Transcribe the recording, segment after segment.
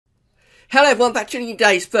Hello everyone, back to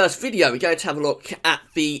today's first video. We're going to have a look at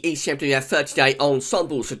the ECMWF 30-day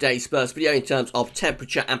ensembles for today's first video in terms of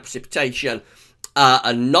temperature and precipitation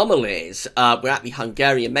anomalies. We're at the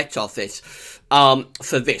Hungarian Met Office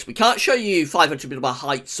for this. We can't show you 500 millibar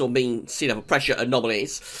heights or mean sea level pressure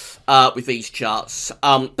anomalies with these charts,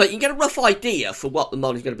 but you can get a rough idea for what the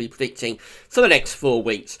model is going to be predicting for the next 4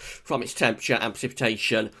 weeks from its temperature and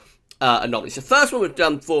precipitation anomalies. The first one we've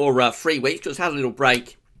done for 3 weeks because it had a little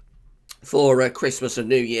break for Christmas and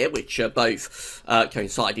New Year, which both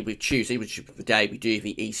coincided with Tuesday, which is the day we do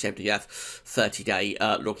the ECMWF 30-day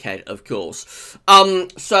look ahead, of course.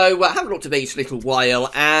 So I haven't looked at these a little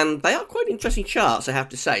while, and they are quite interesting charts, I have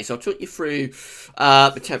to say. So I'll talk you through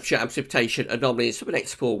the temperature and precipitation anomalies for the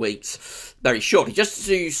next 4 weeks very shortly. Just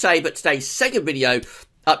to say that today's second video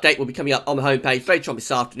update will be coming up on the homepage later on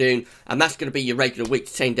this afternoon, and that's going to be your regular week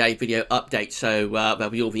to 10-day video update. So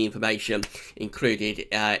there'll be all the information included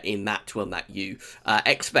in that one that you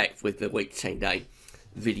expect with the week to 10-day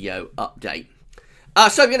video update.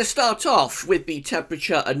 So I'm going to start off with the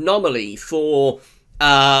temperature anomaly for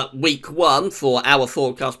week 1 for our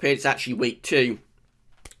forecast period. It's actually week 2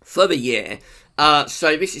 for the year.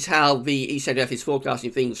 So this is how the ECMWF is forecasting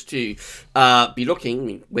things to be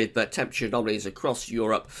looking with temperature anomalies across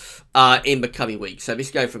Europe in the coming weeks. So this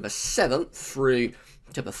goes from the 7th through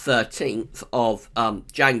to the 13th of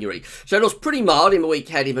January. So it looks pretty mild in the week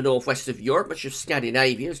ahead in the northwest of Europe. Much of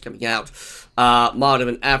Scandinavia is coming out milder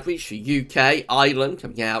than average. For UK, Ireland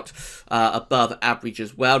coming out above average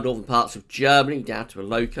as well. Northern parts of Germany down to the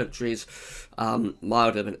Low Countries,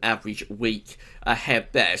 milder than average week ahead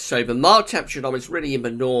there. So the mild temperature anomalies really in the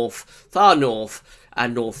north, far north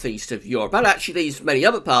and northeast of Europe. That actually leaves many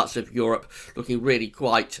other parts of Europe looking really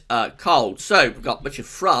quite cold. So we've got much of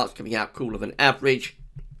France coming out cooler than average.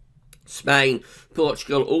 Spain,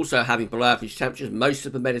 Portugal also having below average temperatures, most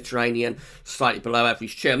of the Mediterranean slightly below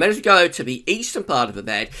average too. And then as we go to the eastern part of the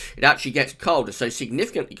Med, it actually gets colder, so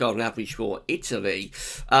significantly colder than average for Italy,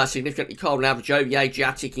 significantly colder than average over the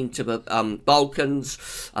Adriatic into the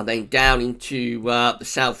Balkans, and then down into the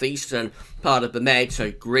southeastern part of the Med,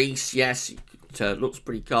 so Greece, yes, it looks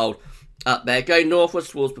pretty cold up there. Going northwards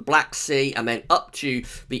towards the Black Sea and then up to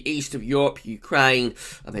the east of Europe, Ukraine,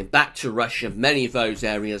 and then back to Russia. Many of those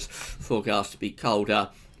areas forecast to be colder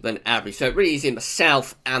than average. So it really is in the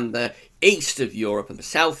south and the east of Europe and the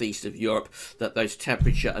southeast of Europe that those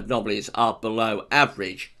temperature anomalies are below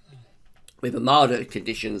average, with the milder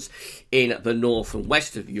conditions in the north and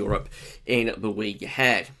west of Europe in the week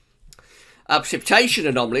ahead. Precipitation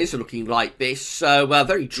anomalies are looking like this, so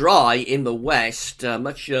very dry in the west,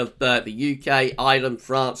 much of the UK, Ireland,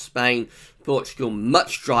 France, Spain, Portugal,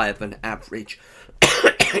 much drier than average,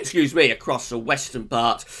 excuse me, across the western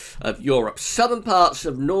part of Europe. Southern parts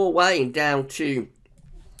of Norway and down to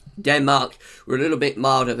Denmark were a little bit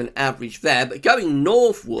milder than average there, but going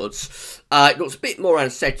northwards, it looks a bit more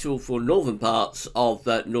unsettled for northern parts of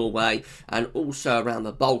Norway and also around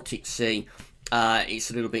the Baltic Sea. It's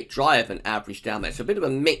a little bit drier than average down there. So a bit of a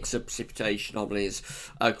mix of precipitation anomalies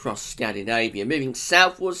across Scandinavia. Moving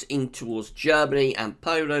southwards in towards Germany and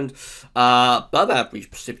Poland, above average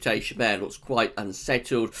precipitation there, looks quite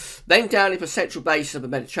unsettled. Then down into the central basin of the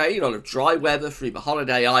Mediterranean, a lot of dry weather through the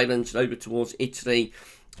holiday islands and over towards Italy.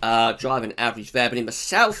 Driving average there, but in the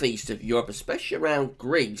southeast of Europe, especially around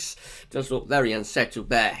Greece, does look very unsettled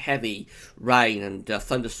there. Heavy rain and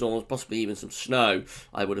thunderstorms, possibly even some snow,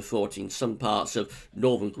 I would have thought, in some parts of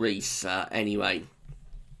northern Greece anyway.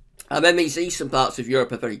 And then these eastern parts of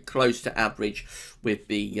Europe are very close to average with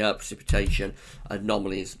the precipitation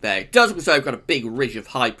anomalies there. It does also have got a big ridge of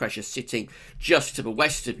high pressure sitting just to the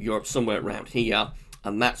west of Europe, somewhere around here,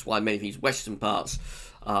 and that's why many of these western parts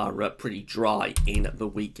are pretty dry in the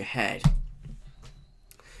week ahead.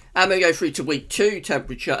 And we go through to week 2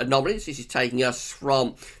 temperature anomalies. This is taking us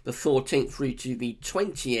from the 14th through to the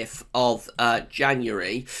 20th of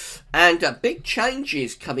January. And big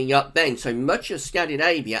changes coming up then. So much of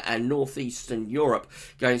Scandinavia and northeastern Europe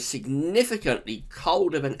going significantly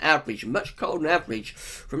colder than average. Much colder than average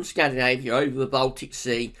from Scandinavia over the Baltic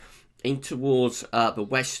Sea in towards the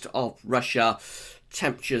west of Russia.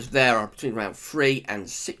 Temperatures there are between around 3 and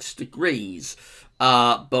 6 degrees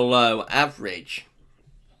below average.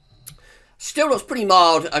 Still looks pretty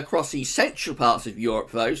mild across the central parts of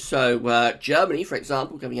Europe though, so Germany, for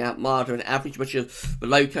example, coming out milder than average, much of the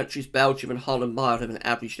Low Countries, Belgium and Holland milder than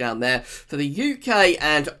average down there. For the UK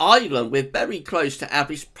and Ireland, we're very close to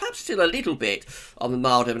average, perhaps still a little bit on the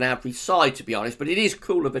milder than average side, to be honest, but it is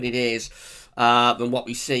cooler than it is than what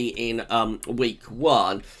we see in week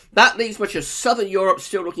 1. That leaves much of southern Europe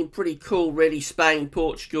still looking pretty cool, really. Spain,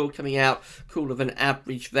 Portugal coming out cooler than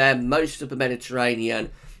average there. Most of the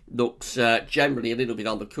Mediterranean looks generally a little bit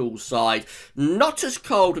on the cool side. Not as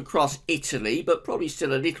cold across Italy, but probably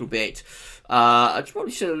still a little bit. It's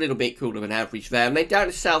probably still a little bit cooler than average there. And then down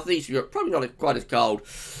to southeast Europe, probably not quite as cold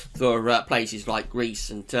for places like Greece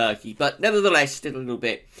and Turkey, but nevertheless still a little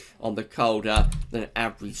bit on the colder than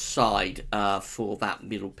average side for that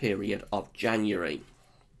middle period of January.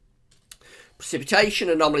 Precipitation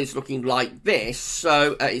anomalies looking like this,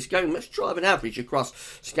 so it's going much drier than average across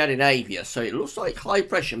Scandinavia, so it looks like high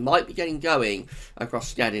pressure might be getting going across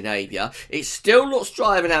Scandinavia. It still looks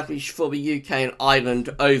drier than average for the UK and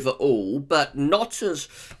Ireland overall, but not as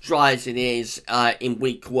dry as it is in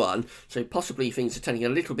week 1, so possibly things are turning a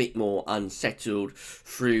little bit more unsettled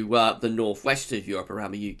through the northwest of Europe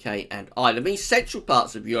around the UK and Ireland. These central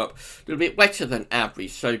parts of Europe a little bit wetter than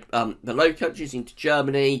average, so the Low Countries into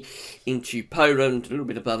Germany, into Poland, a little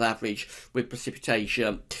bit above average with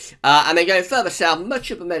precipitation. And then going further south,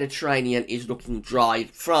 much of the Mediterranean is looking dry.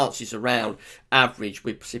 France is around average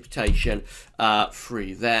with precipitation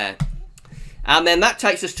through there. And then that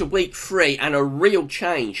takes us to week 3 and a real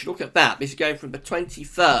change. Look at that. This is going from the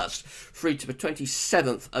 21st through to the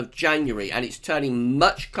 27th of January, and it's turning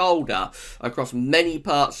much colder across many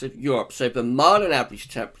parts of Europe. So the mild and average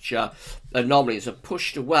temperature anomalies are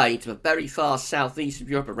pushed away to the very far southeast of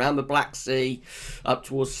Europe, around the Black Sea, up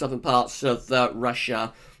towards southern parts of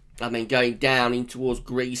Russia. And then going down in towards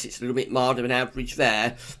Greece, it's a little bit milder than average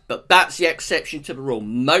there. But that's the exception to the rule.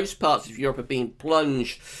 Most parts of Europe are being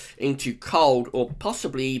plunged into cold or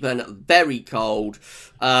possibly even very cold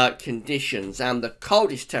conditions. And the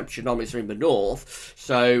coldest temperature anomalies are in the north.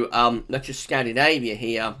 So much of Scandinavia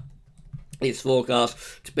here is forecast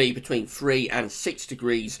to be between 3 and 6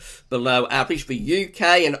 degrees below average. For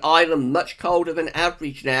UK and Ireland, much colder than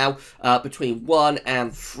average now, between 1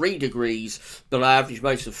 and 3 degrees below average.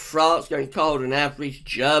 Most of France going colder than average.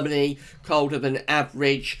 Germany colder than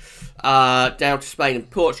average. Down to Spain and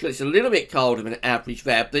Portugal, it's a little bit colder than average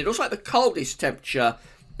there. But it looks like the coldest temperature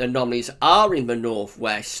anomalies are in the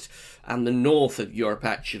northwest and the north of Europe,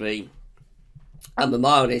 actually. And the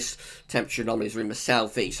mildest temperature anomalies are in the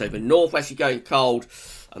southeast. So the northwest is going cold,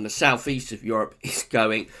 and the southeast of Europe is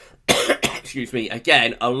going, excuse me,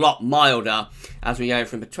 again, a lot milder as we go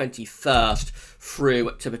from the 21st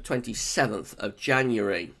through to the 27th of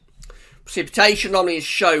January. Precipitation anomalies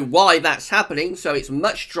show why that's happening. So it's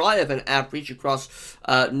much drier than average across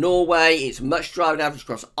Norway. It's much drier than average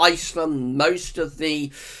across Iceland. Most of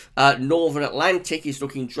the northern Atlantic is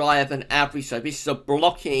looking drier than average. So this is a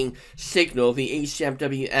blocking signal. The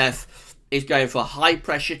ECMWF is going for high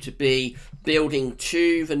pressure to be building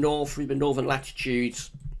to the north through the northern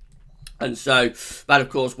latitudes. And so that, of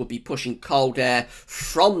course, will be pushing cold air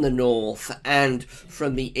from the north and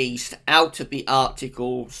from the east out of the Arctic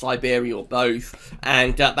or Siberia or both.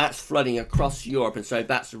 And that's flooding across Europe. And so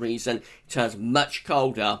that's the reason it turns much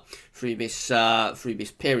colder through this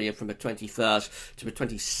period from the 21st to the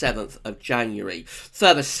 27th of January.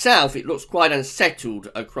 Further south, it looks quite unsettled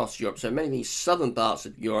across Europe. So many of these southern parts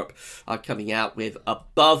of Europe are coming out with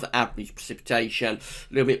above average precipitation.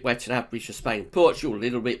 A little bit wetter than average for Spain and Portugal. A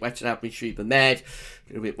little bit wetter than average through the Med.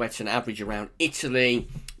 A little bit wetter than average around Italy.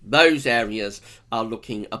 Those areas are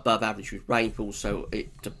looking above average with rainfall, so it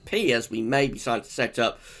appears we may be starting to set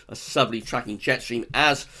up a southerly tracking jet stream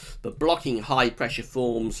as the blocking high pressure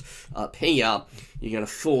forms up here. You're going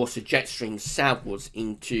to force a jet stream southwards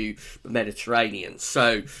into the Mediterranean. So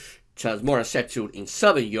it turns more unsettled in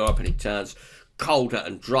southern Europe, and it turns colder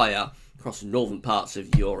and drier across the northern parts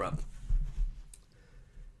of Europe.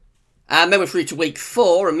 And then we're through to week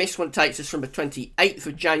 4, and this one takes us from the 28th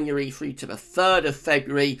of January through to the 3rd of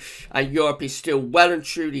February, and Europe is still well and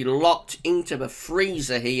truly locked into the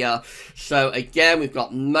freezer here. So again, we've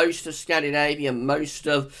got most of Scandinavia, most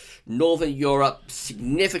of Northern Europe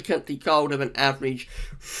significantly colder than average,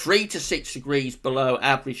 3 to 6 degrees below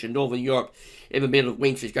average, and Northern Europe in the middle of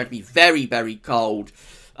winter is going to be very, very cold.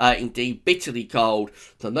 Indeed, bitterly cold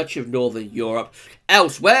for much of Northern Europe.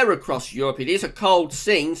 Elsewhere across Europe, it is a cold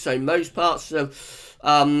scene, so most parts of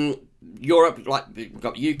Europe, like we've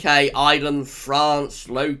got UK, Ireland, France,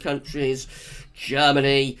 Low Countries,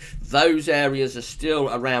 Germany, those areas are still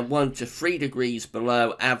around 1 to 3 degrees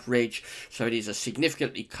below average, so it is a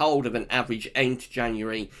significantly colder than average end to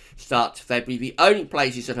January, start to February. The only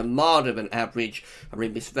places that are milder than average are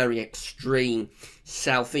in this very extreme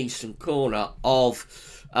southeastern corner of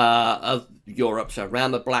Europe, so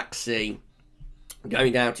around the Black Sea,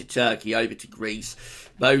 going down to Turkey, over to Greece.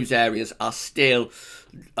 Those areas are still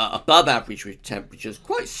above average with temperatures,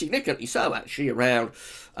 quite significantly so actually, around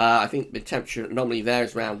I think the temperature anomaly there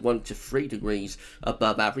is around 1 to 3 degrees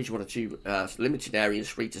above average, 1 or 2 limited areas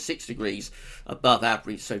 3 to 6 degrees above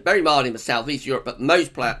average, so very mild in the southeast Europe, but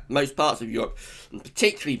most parts of Europe, and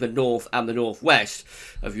particularly the north and the northwest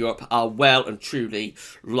of Europe, are well and truly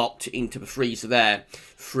locked into the freezer there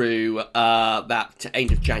through that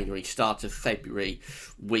end of January, start of February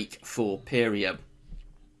week 4 period.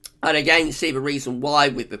 And again, you see the reason why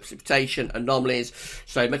with the precipitation anomalies.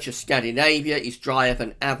 So much of Scandinavia is drier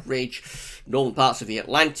than average. Northern parts of the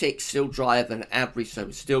Atlantic still drier than average. So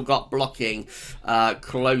we've still got blocking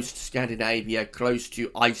close to Scandinavia, close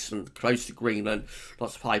to Iceland, close to Greenland.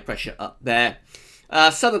 Lots of high pressure up there.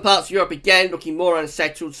 Southern parts of Europe again looking more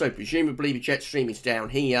unsettled. So presumably the jet stream is down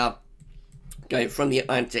here, going from the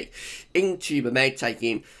Atlantic into the Med,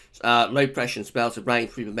 taking low pressure and spells of rain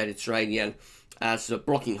through the Mediterranean, as the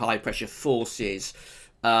blocking high pressure forces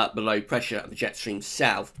the low pressure of the jet stream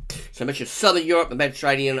south. So much of southern Europe, the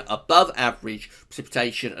Mediterranean, above average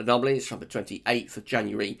precipitation anomalies from the 28th of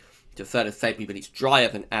January to 3rd of February, but it's drier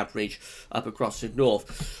than average up across the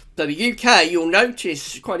north. So the UK, you'll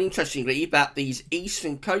notice quite interestingly that these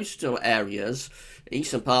eastern coastal areas,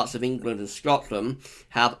 eastern parts of England and Scotland,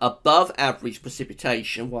 have above average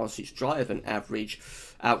precipitation, whilst it's drier than average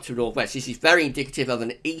out to the northwest. This is very indicative of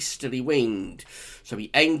an easterly wind. So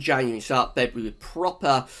we end January, start February with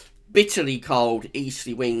proper, bitterly cold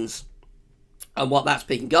easterly winds. And what that's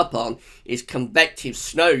picking up on is convective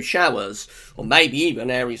snow showers, or maybe even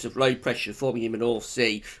areas of low pressure forming in the North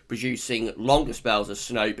Sea, producing longer spells of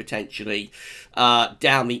snow potentially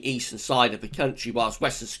down the eastern side of the country, whilst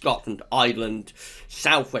western Scotland, Ireland,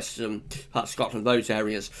 southwestern part of Scotland, those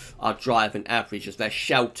areas are drier than average as they're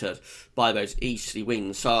sheltered by those easterly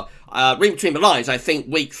winds. So reading between the lines, I think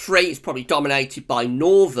week 3 is probably dominated by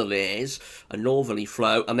northerlies, a northerly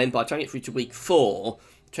flow, and then by the time you get through to week 4,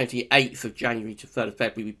 28th of January to 3rd of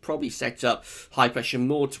February, we probably set up high pressure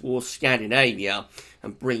more towards Scandinavia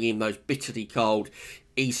and bring in those bitterly cold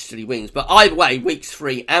easterly winds. But either way, weeks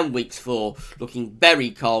 3 and weeks 4 looking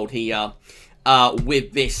very cold here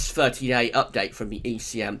with this 30-day update from the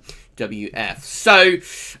ECMWF. So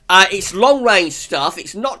it's long-range stuff.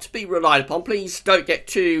 It's not to be relied upon. Please don't get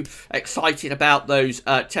too excited about those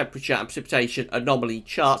temperature and precipitation anomaly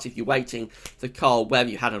charts if you're waiting for cold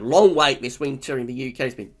weather. You had a long wait this winter in the UK.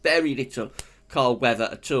 There's been very little cold weather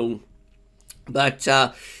at all. But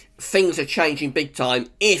things are changing big time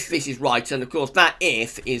if this is right, and of course that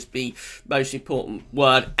if is the most important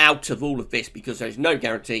word out of all of this, because there's no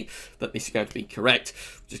guarantee that this is going to be correct.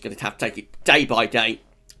 We're just going to have to take it day by day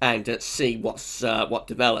and see what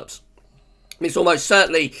develops. This almost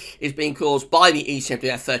certainly is being caused by the ECMWF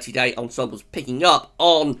 30-day ensembles picking up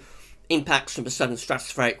on impacts from the southern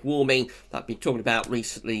stratospheric warming that I've been talking about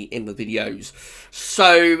recently in the videos.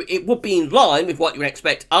 So it would be in line with what you would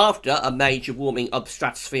expect after a major warming of the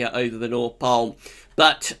stratosphere over the North Pole.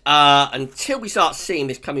 But until we start seeing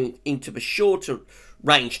this coming into the shorter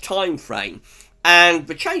range time frame, and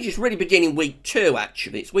the changes really begin in week 2,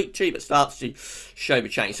 actually. It's week 2 that starts to show the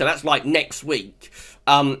change. So that's like next week.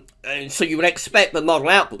 So you would expect the model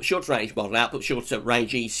output, shorter range model output, shorter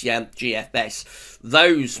range ECM, GFS,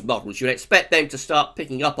 those models, you would expect them to start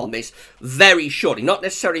picking up on this very shortly. Not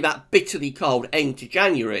necessarily that bitterly cold end to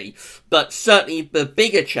January, but certainly the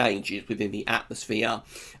bigger changes within the atmosphere.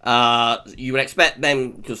 You would expect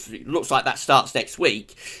them, because it looks like that starts next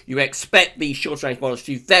week, you would expect these shorter range models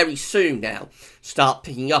to very soon now start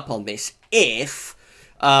picking up on this if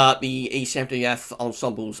the ECMWF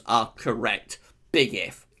ensembles are correct. Big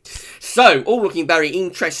if. So, all looking very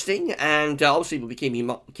interesting, and obviously we'll be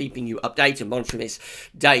keeping you updated and monitoring this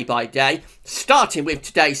day by day, starting with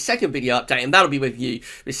today's second video update, and that'll be with you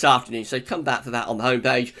this afternoon, so come back for that on the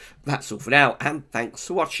homepage. That's all for now, and thanks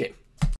for watching.